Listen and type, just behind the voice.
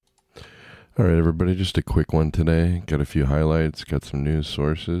All right, everybody, just a quick one today. Got a few highlights, got some news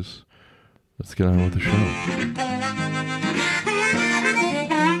sources. Let's get on with the show.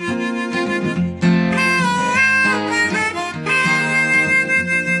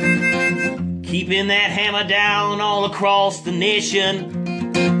 Keeping that hammer down all across the nation.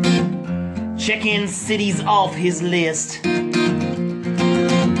 Checking cities off his list.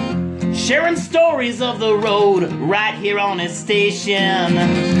 Sharing stories of the road right here on his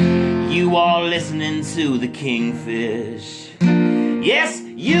station. You are listening to the Kingfish. Yes,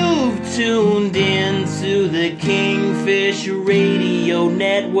 you've tuned in to the Kingfish Radio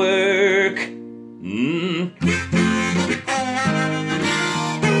Network.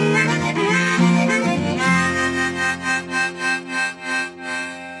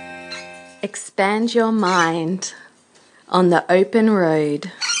 Expand your mind on the open road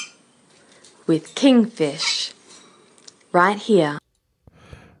with Kingfish right here.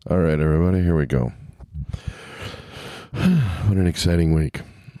 All right, everybody, here we go. What an exciting week.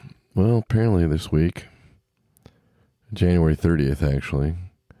 Well, apparently this week, January 30th, actually,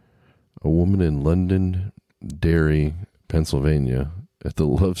 a woman in Londonderry, Pennsylvania, at the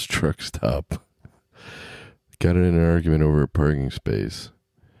Love's truck stop, got in an argument over a parking space.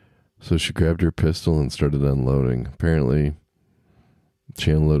 So she grabbed her pistol and started unloading. Apparently,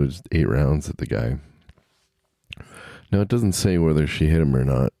 she unloaded 8 rounds at the guy. Now, it doesn't say whether she hit him or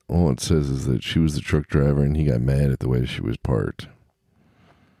not. All it says is that she was the truck driver and he got mad at the way she was parked.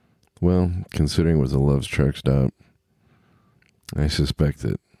 Well, considering it was a Love's truck stop, I suspect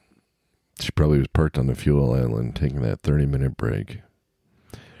that she probably was parked on the fuel island taking that 30-minute break,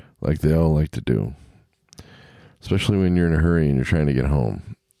 like they all like to do, especially when you're in a hurry and you're trying to get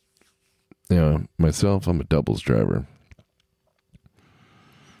home. You know, myself, I'm a doubles driver.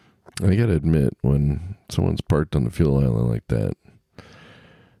 I gotta admit, when someone's parked on the fuel island like that,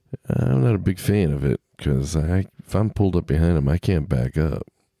 I'm not a big fan of it, because if I'm pulled up behind them, I can't back up.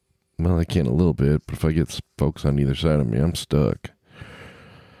 Well, I can a little bit, but if I get folks on either side of me, I'm stuck.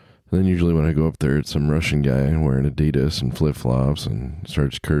 And then usually when I go up there, it's some Russian guy wearing Adidas and flip-flops and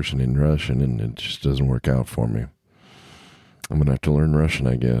starts cursing in Russian, and it just doesn't work out for me. I'm gonna have to learn Russian,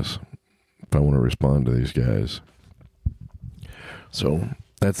 I guess, if I want to respond to these guys. So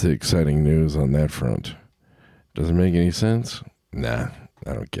that's the exciting news on that front. Does it make any sense? Nah,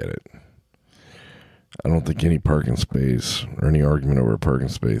 I don't get it. I don't think any parking space or any argument over a parking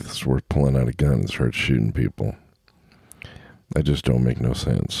space is worth pulling out a gun and start shooting people. That just don't make no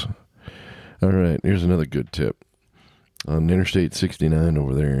sense. All right, here's another good tip. On Interstate 69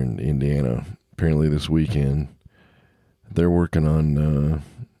 over there in Indiana, apparently this weekend, they're working on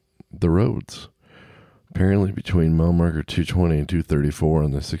the roads. Apparently between mile marker 220 and 234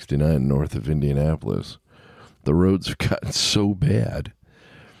 on the 69 north of Indianapolis, the roads have gotten so bad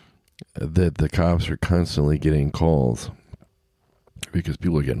that the cops are constantly getting calls because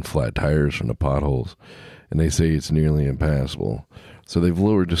people are getting flat tires from the potholes, and they say it's nearly impassable. So they've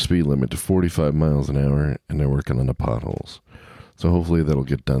lowered the speed limit to 45 miles an hour, and they're working on the potholes. So hopefully that'll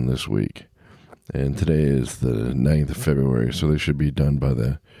get done this week. And today is the 9th of February, so they should be done by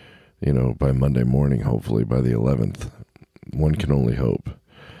by Monday morning, hopefully by the 11th. One can only hope.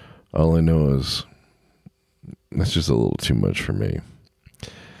 All I know is that's just a little too much for me.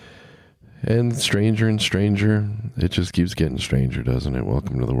 And stranger, it just keeps getting stranger, doesn't it?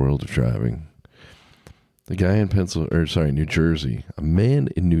 Welcome to the world of driving. The guy in New Jersey, a man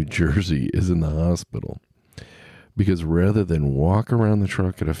in New Jersey is in the hospital because rather than walk around the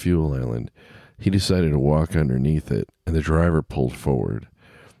truck at a fuel island, he decided to walk underneath it, and the driver pulled forward.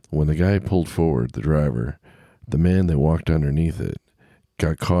 When the guy pulled forward, the man that walked underneath it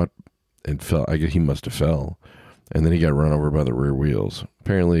got caught and fell. I guess he must have fell. And then he got run over by the rear wheels.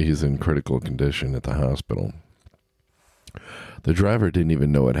 Apparently he's in critical condition at the hospital. The driver didn't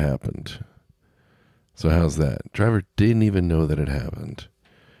even know it happened. So how's that? Driver didn't even know that it happened.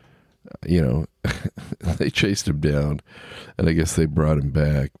 They chased him down, and I guess they brought him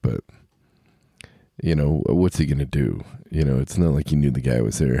back, but what's he going to do? It's not like he knew the guy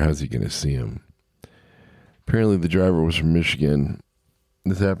was there. How's he going to see him? Apparently the driver was from Michigan.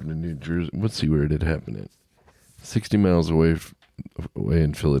 This happened in New Jersey. Let's see where it had happened at. 60 miles away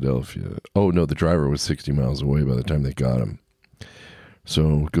in Philadelphia. Oh, no, the driver was 60 miles away by the time they got him.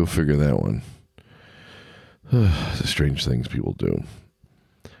 So go figure that one. The strange things people do.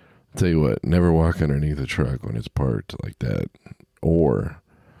 I'll tell you what, never walk underneath a truck when it's parked like that. Or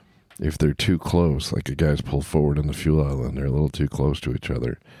if they're too close, like a guy's pulled forward on the fuel island, they're a little too close to each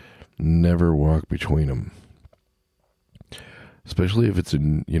other, never walk between them. Especially if it's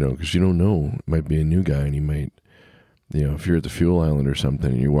because you don't know, it might be a new guy and he might You know, if you're at the fuel island or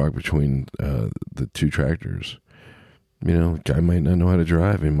something and you walk between the two tractors, you know, the guy might not know how to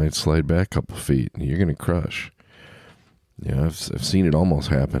drive. He might slide back a couple feet and you're going to crush. You know, I've seen it almost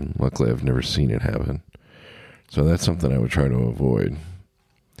happen. Luckily, I've never seen it happen. So that's something I would try to avoid.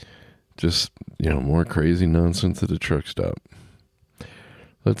 Just, you know, more crazy nonsense at the truck stop.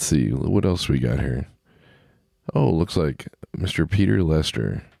 Let's see, what else we got here? Oh, looks like Mr. Peter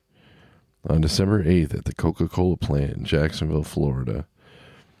Lester. On December 8th at the Coca-Cola plant in Jacksonville, Florida,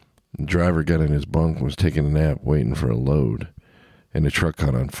 the driver got in his bunk and was taking a nap waiting for a load, and the truck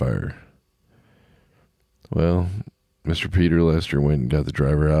caught on fire. Well, Mr. Peter Lester went and got the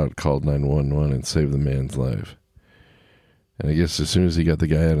driver out, called 911, and saved the man's life. And I guess as soon as he got the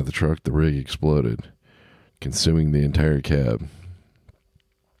guy out of the truck, the rig exploded, consuming the entire cab.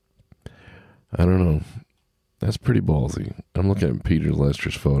 I don't know. That's pretty ballsy. I'm looking at Peter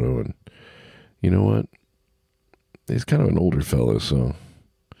Lester's photo, and you know what? He's kind of an older fellow, so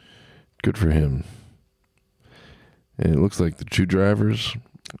good for him. And it looks like the two drivers,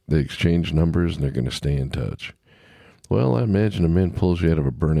 they exchanged numbers, and they're going to stay in touch. Well, I imagine a man pulls you out of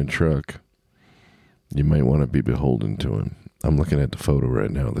a burning truck. You might want to be beholden to him. I'm looking at the photo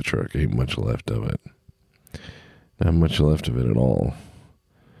right now of the truck. Ain't much left of it. Not much left of it at all.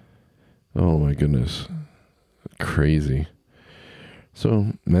 Oh, my goodness. Crazy.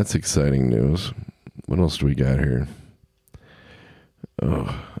 So, that's exciting news. What else do we got here?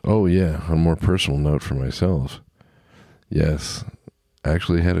 Oh yeah, on a more personal note for myself. Yes, I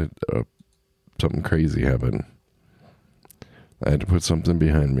actually had something crazy happen. I had to put something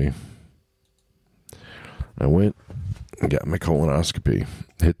behind me. I went and got my colonoscopy.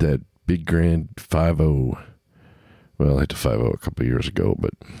 Hit that big grand 5-0. Well, I hit the 5-0 a couple of years ago,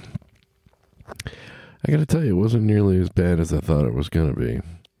 but I gotta tell you, it wasn't nearly as bad as I thought it was gonna be.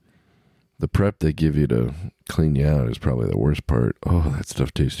 The prep they give you to clean you out is probably the worst part. Oh, that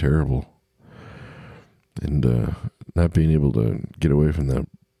stuff tastes terrible. And not being able to get away from that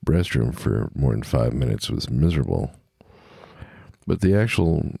restroom for more than 5 minutes was miserable. But the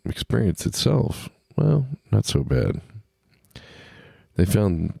actual experience itself, well, not so bad. They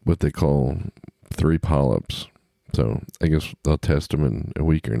found what they call 3 polyps. So I guess I'll test them in a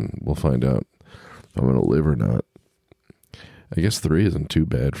week and we'll find out if I'm going to live or not. I guess 3 isn't too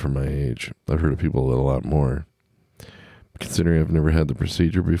bad for my age. I've heard of people with a lot more. Considering I've never had the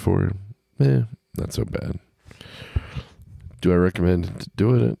procedure before, not so bad. Do I recommend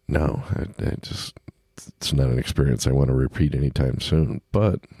doing it? No, I just, it's not an experience I want to repeat anytime soon.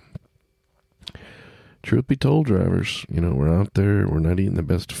 But truth be told, drivers, you know, we're out there, we're not eating the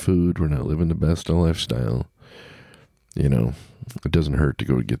best food, we're not living the best lifestyle. You know, it doesn't hurt to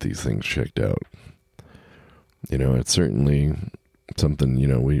go get these things checked out. You know, it's certainly something, you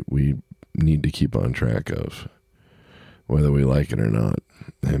know, we need to keep on track of, whether we like it or not.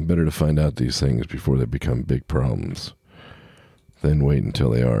 And better to find out these things before they become big problems than wait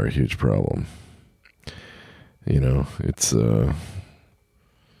until they are a huge problem. You know, it's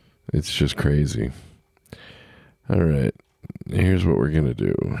just crazy. All right, here's what we're going to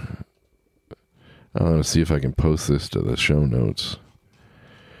do. I want to see if I can post this to the show notes.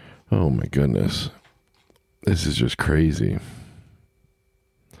 Oh, my goodness. This is just crazy.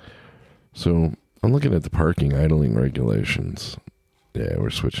 So, I'm looking at the parking idling regulations. Yeah,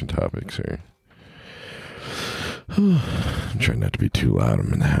 we're switching topics here. I'm trying not to be too loud.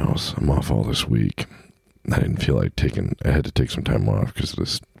 I'm in the house. I'm off all this week. I didn't feel like I had to take some time off because of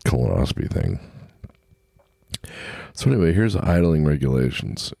this colonoscopy thing. So anyway, here's the idling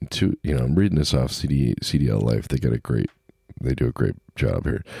regulations. I'm reading this off CDL Life. They do a great job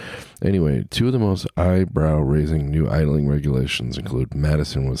here. Anyway, 2 of the most eyebrow-raising new idling regulations include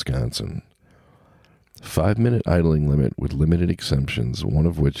Madison, Wisconsin. 5-minute idling limit with limited exemptions, one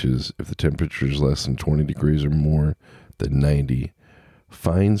of which is if the temperature is less than 20 degrees or more than 90.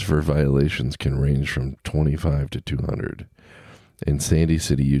 Fines for violations can range from $25 to $200. In Sandy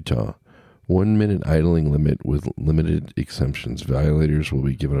City, Utah, 1-minute idling limit with limited exemptions. Violators will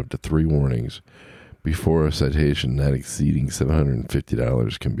be given up to 3 warnings before a citation not exceeding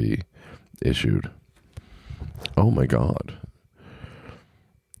 $750 can be issued. Oh my God.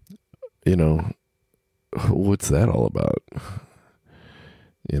 You know, what's that all about?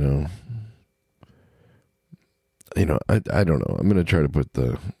 You know, I don't know. I'm going to try to put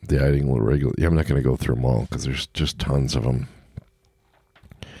the idling regular. I'm not going to go through them all because there's just tons of them.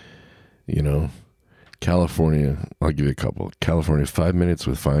 You know, California, I'll give you a couple. California, 5 minutes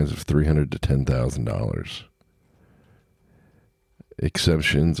with fines of $300 to $10,000.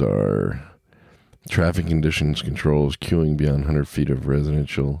 Exceptions are traffic conditions controls, queuing beyond 100 feet of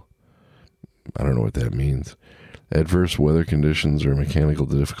residential. I don't know what that means. adverse weather conditions or mechanical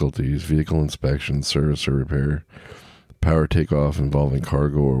difficulties, vehicle inspection, service or repair, power takeoff involving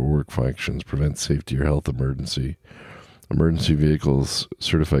cargo or work functions, prevent safety or health emergency vehicles,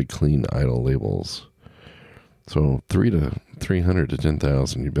 certified clean idle labels. So 300 to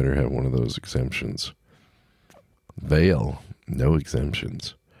 10,000, you better have one of those exemptions. Vail, no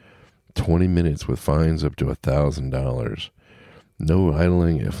exemptions. 20 minutes with fines up to $1,000. No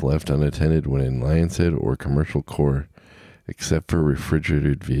idling if left unattended when in Lion's Head or commercial core, except for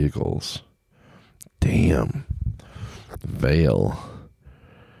refrigerated vehicles. Damn. Vail.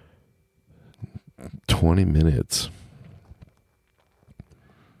 20 minutes.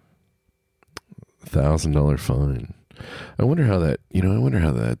 $1,000 fine. I wonder how that,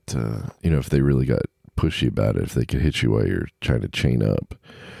 if they really got pushy about it, if they could hit you while you're trying to chain up.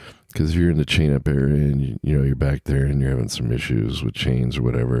 Because if you're in the chain up area and you're back there and you're having some issues with chains or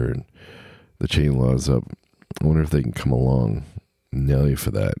whatever, and the chain law's up, I wonder if they can come along and nail you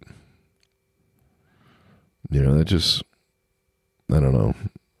for that. That just, I don't know.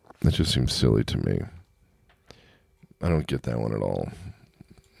 That just seems silly to me. I don't get that one at all.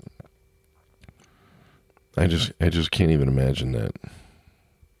 I just can't even imagine that.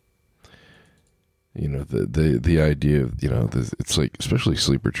 The idea of, it's like, especially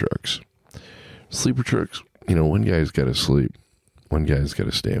sleeper trucks. Sleeper trucks, one guy's got to sleep. One guy's got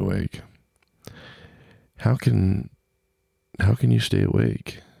to stay awake. How can you stay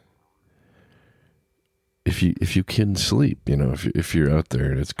awake? If you can sleep, if you're out there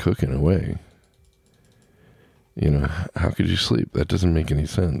and it's cooking away, how could you sleep? That doesn't make any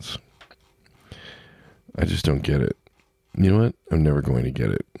sense. I just don't get it. You know what? I'm never going to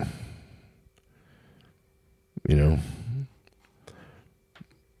get it.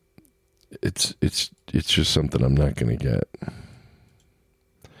 It's just something I'm not going to get.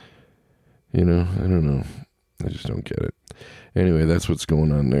 I don't know. I just don't get it. Anyway, that's what's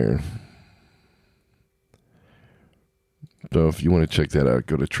going on there. So if you want to check that out,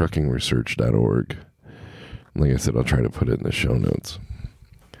 go to truckingresearch.org. Like I said, I'll try to put it in the show notes.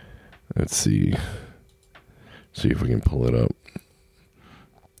 Let's see if we can pull it up.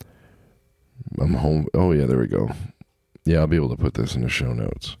 I'm home. Oh, yeah, there we go. Yeah, I'll be able to put this in the show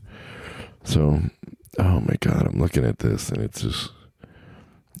notes. So, oh my God, I'm looking at this and it's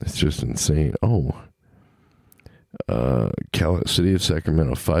just insane. Oh, City of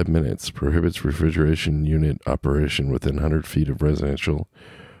Sacramento, 5 minutes, prohibits refrigeration unit operation within 100 feet of residential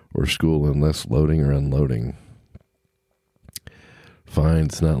or school unless loading or unloading.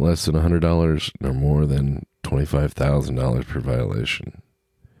 Fines not less than $100 nor more than $25,000 per violation.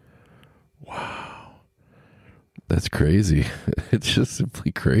 Wow. That's crazy. It's just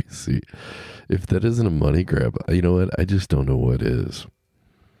simply crazy. If that isn't a money grab, you know what? I just don't know what is.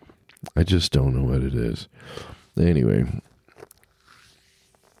 I just don't know what it is. Anyway.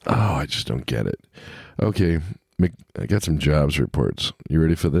 Oh, I just don't get it. Okay. I got some jobs reports. You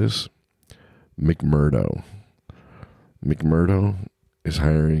ready for this? McMurdo. McMurdo is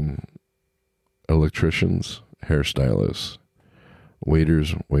hiring electricians, hairstylists,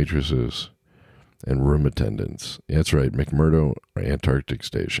 waiters, waitresses, and room attendants. Yeah, that's right, McMurdo Antarctic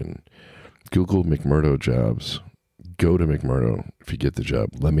Station. Google McMurdo jobs. Go to McMurdo. If you get the job,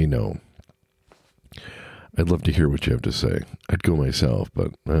 let me know. I'd love to hear what you have to say. I'd go myself,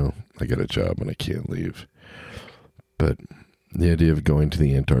 but, well, I got a job and I can't leave. But the idea of going to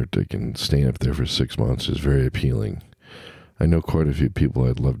the Antarctic and staying up there for 6 months is very appealing. I know quite a few people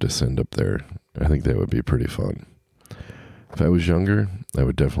I'd love to send up there. I think that would be pretty fun. If I was younger, I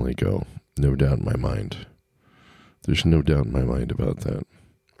would definitely go. No doubt in my mind. There's no doubt in my mind about that.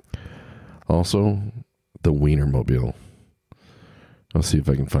 Also, the Wienermobile. I'll see if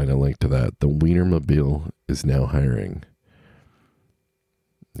I can find a link to that. The Wienermobile is now hiring.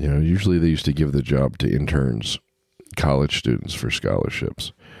 Usually they used to give the job to interns, college students for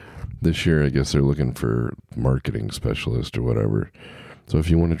scholarships. This year, I guess they're looking for marketing specialists or whatever. So if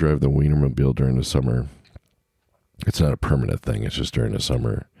you want to drive the Wienermobile during the summer, it's not a permanent thing. It's just during the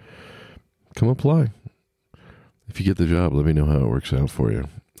summer. Come apply. If you get the job, let me know how it works out for you.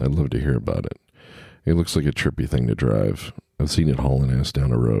 I'd love to hear about it. It looks like a trippy thing to drive. I've seen it hauling ass down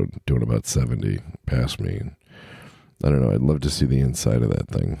the road, doing about 70 past me. I don't know. I'd love to see the inside of that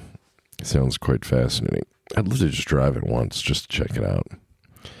thing. It sounds quite fascinating. I'd love to just drive it once, just to check it out.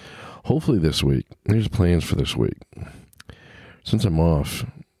 Hopefully this week. Here's plans for this week. Since I'm off,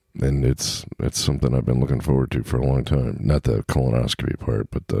 and it's something I've been looking forward to for a long time. Not the colonoscopy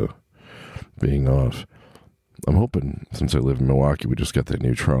part, but the being off. I'm hoping, since I live in Milwaukee, we just got that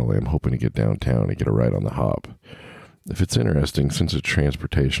new trolley. I'm hoping to get downtown and get a ride on the hop. If it's interesting, since it's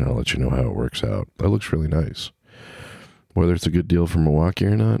transportation, I'll let you know how it works out. That looks really nice. Whether it's a good deal for Milwaukee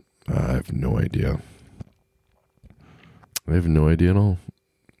or not, I have no idea. I have no idea at all.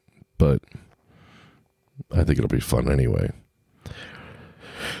 But I think it'll be fun anyway.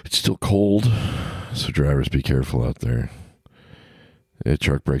 It's still cold, so drivers be careful out there. A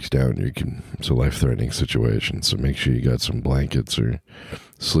truck breaks down, it's a life-threatening situation, so make sure you got some blankets or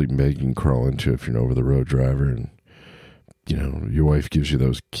sleeping bag you can crawl into if you're an over-the-road driver. And, your wife gives you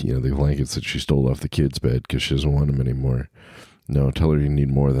those, the blankets that she stole off the kid's bed because she doesn't want them anymore. No, tell her you need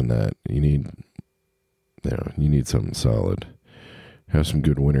more than that. You need something solid. Have some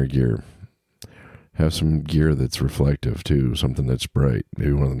good winter gear. Have some gear that's reflective, too, something that's bright.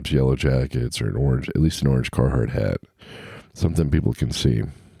 Maybe one of those yellow jackets or at least an orange Carhartt hat. Something people can see.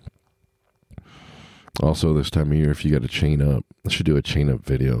 Also, this time of year, if you got a chain up, I should do a chain up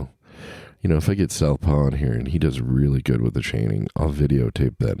video. If I get Southpaw on here and he does really good with the chaining, I'll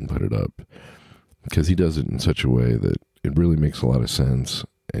videotape that and put it up. Because he does it in such a way that it really makes a lot of sense.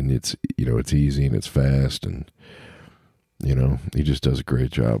 And it's easy and it's fast and, he just does a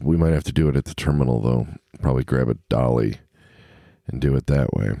great job. We might have to do it at the terminal, though. Probably grab a dolly and do it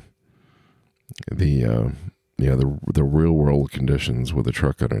that way. The real world conditions with a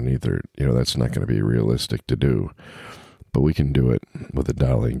truck underneath it, that's not going to be realistic to do. But we can do it with a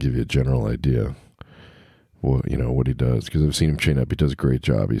dolly and give you a general idea what he does. Because I've seen him chain up. He does a great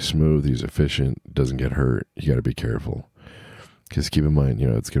job. He's smooth. He's efficient. Doesn't get hurt. You got to be careful. Because keep in mind,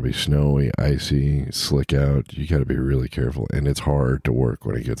 it's going to be snowy, icy, slick out. You got to be really careful. And it's hard to work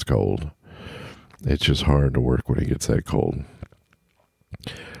when it gets cold. It's just hard to work when it gets that cold.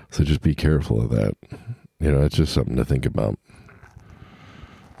 So just be careful of that. It's just something to think about.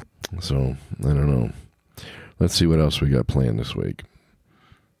 So, I don't know. Let's see what else we got planned this week.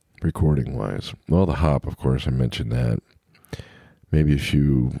 Recording-wise. Well, the hop, of course, I mentioned that. Maybe a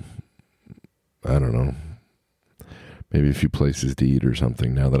few places to eat or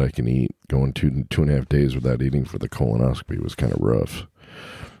something now that I can eat. Going 2.5 days without eating for the colonoscopy was kind of rough.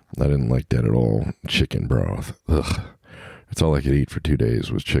 I didn't like that at all. Chicken broth. Ugh. That's all I could eat for 2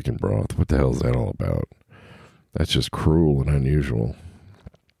 days was chicken broth. What the hell is that all about? That's just cruel and unusual.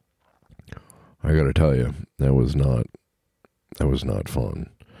 I gotta tell you, that was not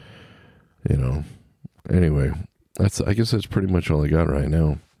fun. Anyway, I guess that's pretty much all I got right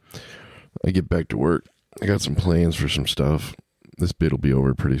now. I get back to work. I got some plans for some stuff. This bid will be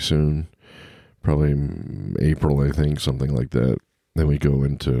over pretty soon. Probably April, I think, something like that. Then we go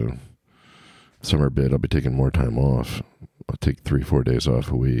into summer bid. I'll be taking more time off. I'll take 3-4 days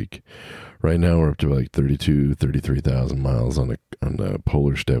off a week. Right now we're up to like 33,000 miles on the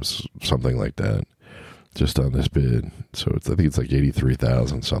polar steps, something like that, just on this bid. So I think it's like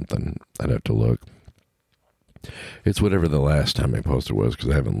 83,000 something. I'd have to look. It's whatever the last time I posted was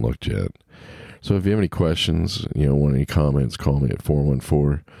because I haven't looked yet. So if you have any questions, want any comments, call me at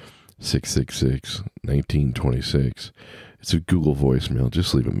 414-666-1926. It's a Google voicemail.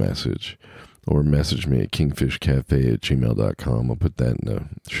 Just leave a message. Or message me at kingfishcafe@gmail.com. I'll put that in the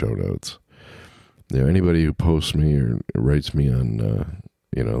show notes. Anybody who posts me or writes me on,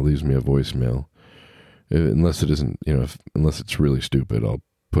 leaves me a voicemail, unless it isn't, unless it's really stupid, I'll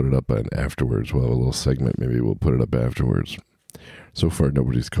put it up afterwards. We'll have a little segment. Maybe we'll put it up afterwards. So far,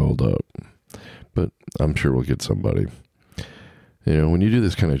 nobody's called up. But I'm sure we'll get somebody. When you do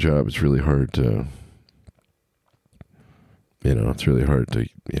this kind of job, it's really hard to,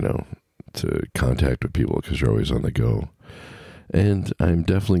 to contact with people because you're always on the go. And I'm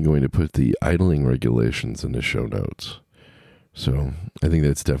definitely going to put the idling regulations in the show notes. So I think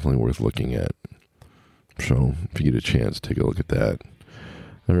that's definitely worth looking at. So if you get a chance, take a look at that.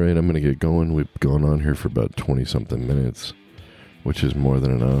 All right, I'm going to get going. We've gone on here for about 20-something minutes, which is more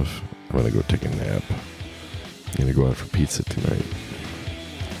than enough. I'm going to go take a nap. I'm going to go out for pizza tonight.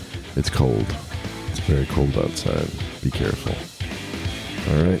 It's cold. It's very cold outside. Be careful.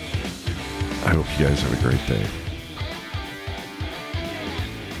 All right. I hope you guys have a great day.